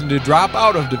season to drop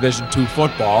out of Division II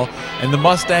football, and the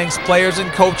Mustangs players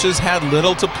and coaches had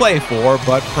little to play for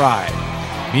but pride.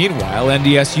 Meanwhile,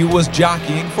 NDSU was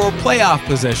jockeying for playoff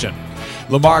position.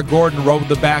 Lamar Gordon rode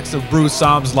the backs of Bruce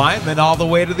Som's linemen all the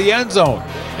way to the end zone.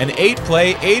 An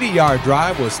 8-play, 80-yard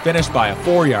drive was finished by a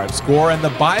 4-yard score, and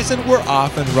the Bison were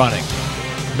off and running.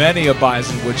 Many a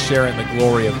Bison would share in the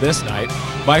glory of this night.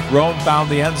 Mike Rohn found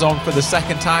the end zone for the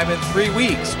second time in 3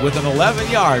 weeks with an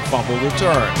 11-yard fumble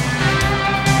return.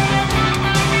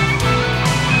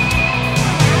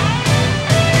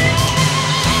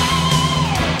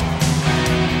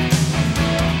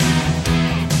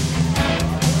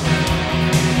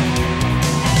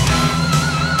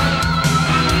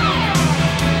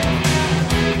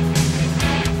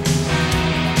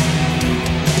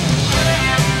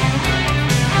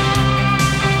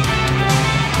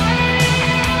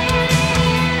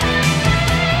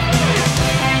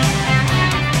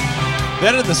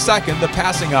 Then in the second, the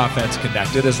passing offense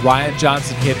connected as Ryan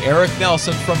Johnson hit Eric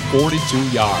Nelson from 42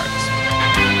 yards.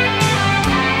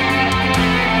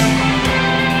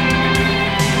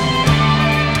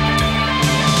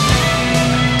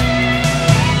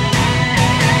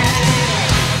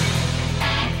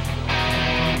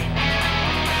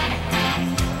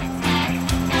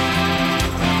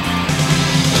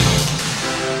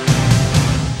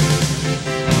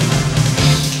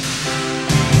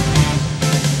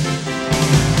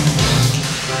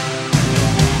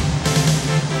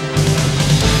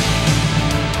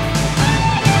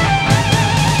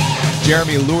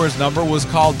 Jeremy Lure's number was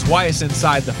called twice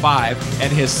inside the 5,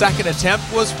 and his second attempt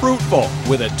was fruitful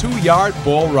with a 2-yard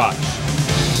bull rush.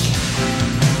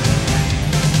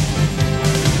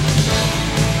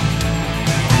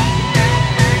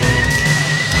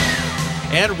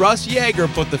 And Russ Yeager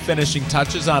put the finishing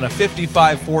touches on a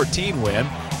 55-14 win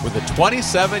with a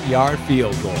 27-yard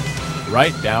field goal,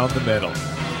 right down the middle.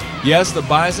 Yes, the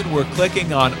Bison were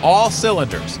clicking on all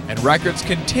cylinders, and records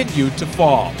continued to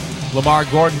fall. Lamar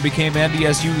Gordon became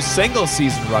NDSU's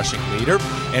single-season rushing leader,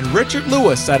 and Richard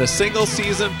Lewis set a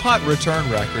single-season punt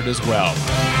return record as well.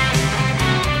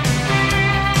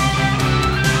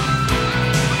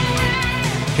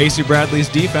 Casey Bradley's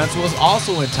defense was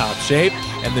also in top shape,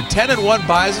 and the 10-1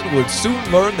 Bison would soon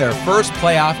learn their first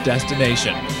playoff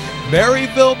destination,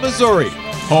 Maryville, Missouri,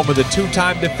 home of the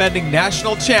 2-time defending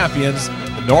national champions,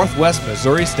 the Northwest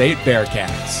Missouri State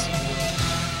Bearcats.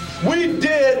 We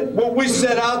did what we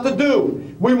set out to do.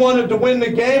 We wanted to win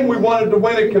the game. We wanted to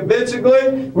win it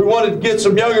convincingly. We wanted to get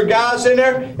some younger guys in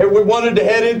there, and we wanted to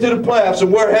head into the playoffs,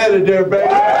 and we're headed there, baby.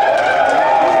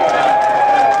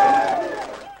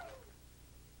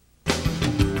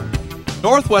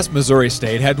 Northwest Missouri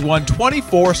State had won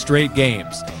 24 straight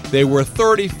games. They were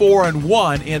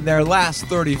 34-1 in their last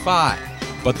 35.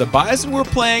 But the Bison were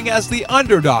playing as the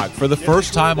underdog for the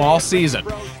first time all season,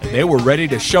 and they were ready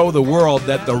to show the world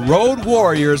that the Road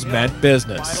Warriors meant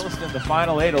business. In the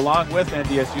final 8 along with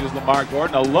NDSU's Lamar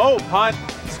Gordon. A low punt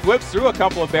squips through a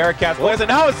couple of Bearcats players, and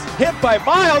now it's hit by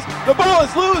Miles. The ball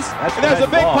is loose, and there's a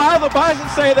big pile. The Bison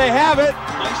say they have it,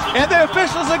 and the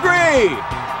officials agree.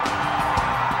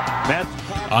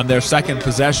 On their second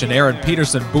possession, Aaron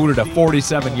Peterson booted a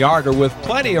 47-yarder with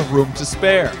plenty of room to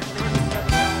spare.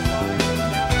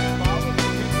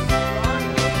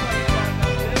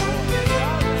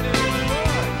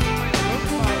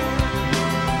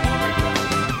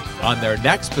 On their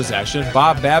next possession,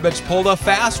 Bob Babich pulled a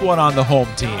fast one on the home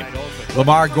team.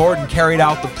 Lamar Gordon carried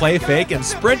out the play fake and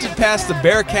sprinted past the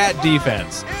Bearcat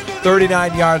defense.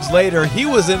 39 yards later, he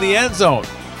was in the end zone,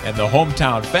 and the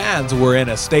hometown fans were in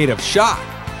a state of shock.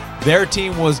 Their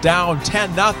team was down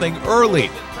 10-0 early.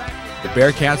 The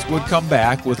Bearcats would come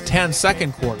back with 10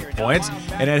 second quarter points,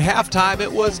 and at halftime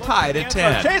it was tied at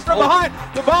 10. Chase from behind,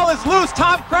 the ball is loose.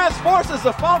 Tom Krantz forces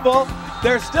a fumble.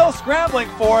 They're still scrambling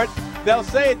for it. They'll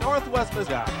say Northwest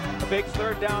Missouri. A big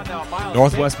third down now.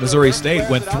 Northwest Missouri State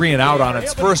went 3 and out on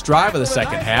its first drive of the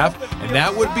second half, and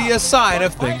that would be a sign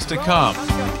of things to come.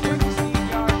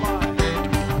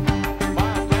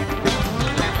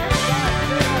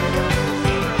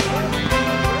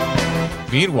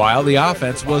 Meanwhile, the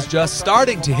offense was just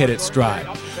starting to hit its stride.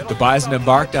 The Bison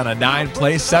embarked on a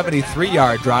 9-play,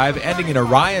 73-yard drive, ending in a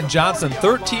Ryan Johnson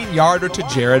 13-yarder to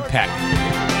Jared Peck.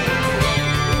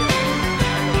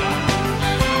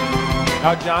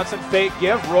 Now Johnson, fake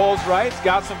give, rolls right,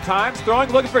 got some time,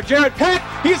 throwing, looking for Jared Peck.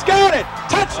 He's got it!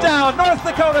 Touchdown, North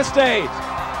Dakota State!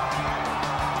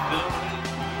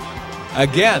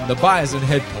 Again, the Bison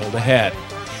had pulled ahead.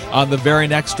 On the very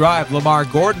next drive, Lamar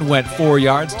Gordon went 4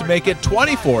 yards to make it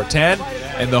 24-10,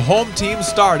 and the home team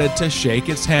started to shake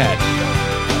its head.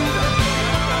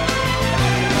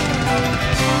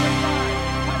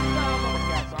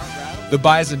 The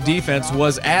Bison defense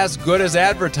was as good as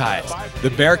advertised. The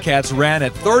Bearcats ran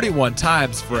it 31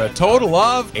 times for a total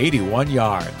of 81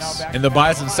 yards. And the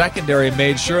Bison secondary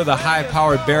made sure the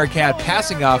high-powered Bearcat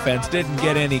passing offense didn't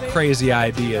get any crazy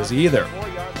ideas either.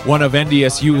 One of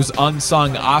NDSU's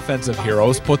unsung offensive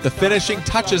heroes put the finishing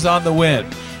touches on the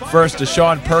win. First,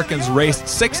 Deshaun Perkins raced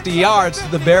 60 yards to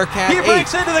the Bearcat 8. He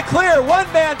breaks into the clear, one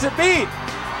man to beat.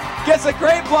 Gets a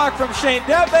great block from Shane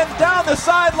Devin, down the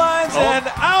sidelines and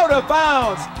out of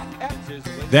bounds.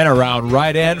 Then around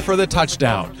right end for the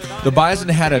touchdown. The Bison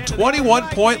had a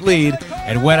 21-point lead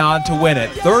and went on to win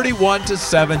it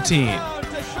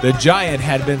 31-17. The Giant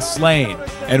had been slain,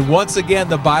 and once again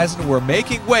the Bison were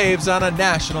making waves on a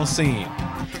national scene.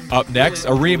 Up next, a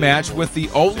rematch with the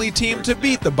only team to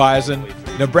beat the Bison,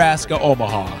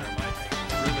 Nebraska-Omaha.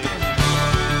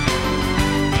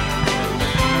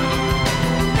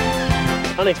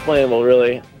 Unexplainable,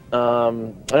 really. I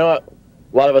know a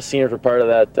lot of us seniors were part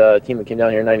of that team that came down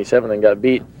here in '97 and got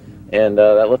beat, and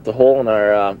that left a hole in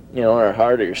our, in our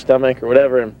heart or your stomach or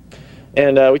whatever.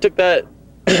 And we took that,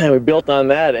 we built on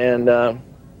that, and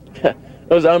it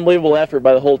was an unbelievable effort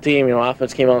by the whole team.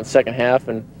 Offense came out in the second half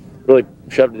and really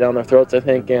shoved it down their throats, I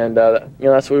think, and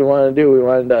that's what we wanted to do. We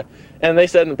wanted to, and they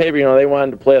said in the paper, they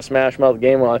wanted to play a smash mouth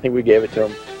game. Well, I think we gave it to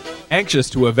them. Anxious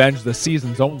to avenge the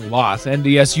season's only loss,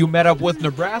 NDSU met up with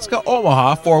Nebraska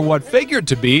Omaha for what figured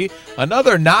to be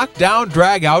another knockdown,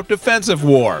 drag-out defensive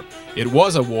war. It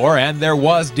was a war and there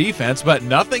was defense, but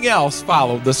nothing else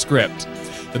followed the script.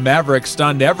 The Mavericks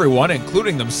stunned everyone,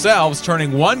 including themselves,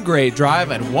 turning one great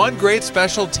drive and one great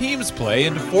special teams play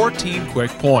into 14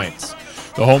 quick points.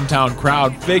 The hometown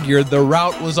crowd figured the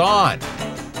rout was on.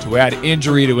 To add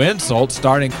injury to insult,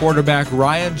 starting quarterback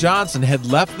Ryan Johnson had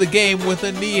left the game with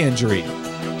a knee injury.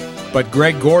 But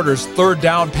Greg Gorder's third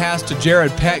down pass to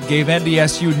Jared Peck gave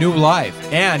NDSU new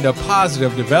life and a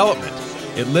positive development.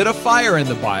 It lit a fire in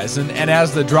the Bison, and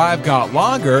as the drive got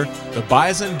longer, the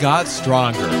Bison got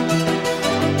stronger.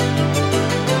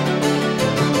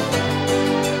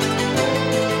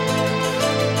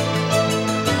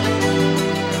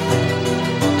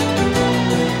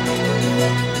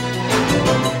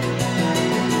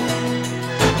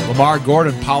 Lamar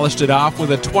Gordon polished it off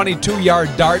with a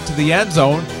 22-yard dart to the end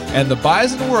zone, and the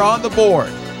Bison were on the board,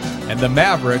 and the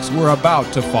Mavericks were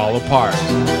about to fall apart. Third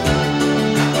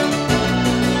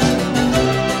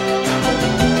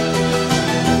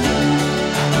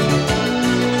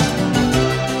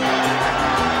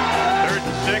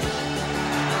and 6,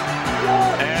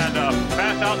 and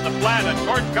pass out in the flat, and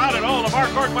Gordon got it. Oh, Lamar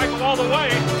Gordon might go all the way.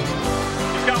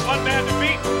 He's got one man to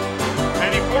beat,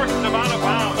 and he forces him out of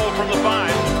bounds from the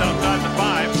 5. Outside the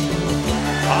 5,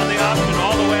 on the option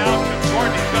all the way out to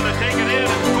Gordon. He's going to take it in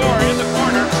and score in the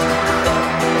corner.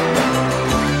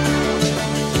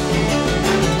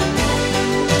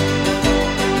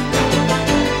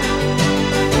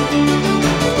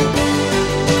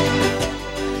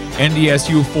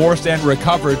 NDSU forced and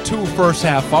recovered 2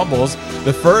 first-half fumbles.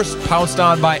 The first pounced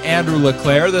on by Andrew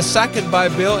LeClaire, the second by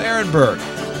Bill Ehrenberg.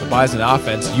 The Bison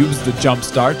offense used the jump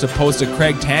start to post a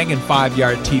Craig Tangen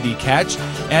 5-yard TD catch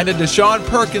and a Deshaun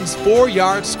Perkins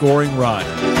 4-yard scoring run.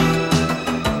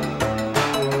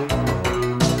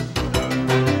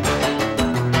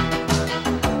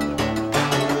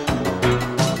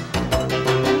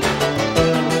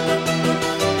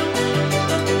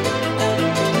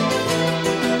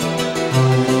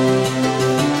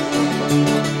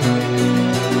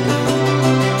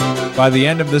 By the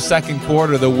end of the second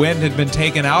quarter, the wind had been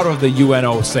taken out of the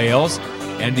UNO sails.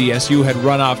 NDSU had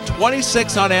run off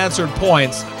 26 unanswered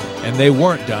points, and they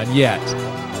weren't done yet.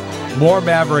 More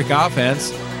Maverick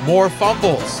offense, more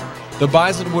fumbles. The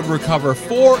Bison would recover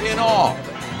 4 in all.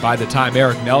 By the time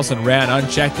Eric Nelson ran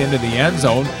unchecked into the end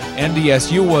zone,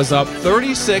 NDSU was up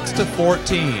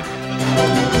 36-14.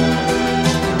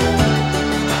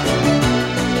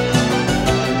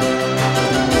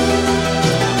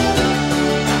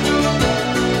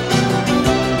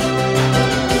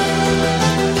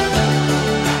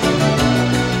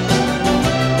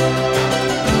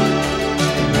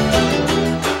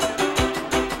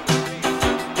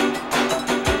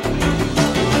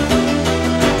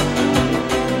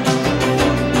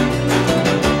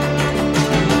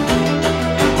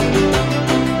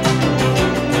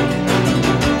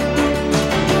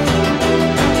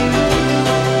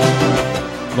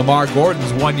 Lamar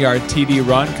Gordon's 1-yard TD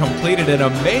run completed an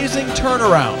amazing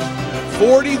turnaround,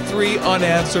 43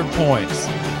 unanswered points,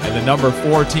 and the number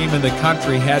 4 team in the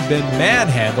country had been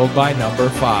manhandled by number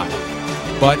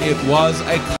 5. But it was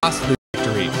a costly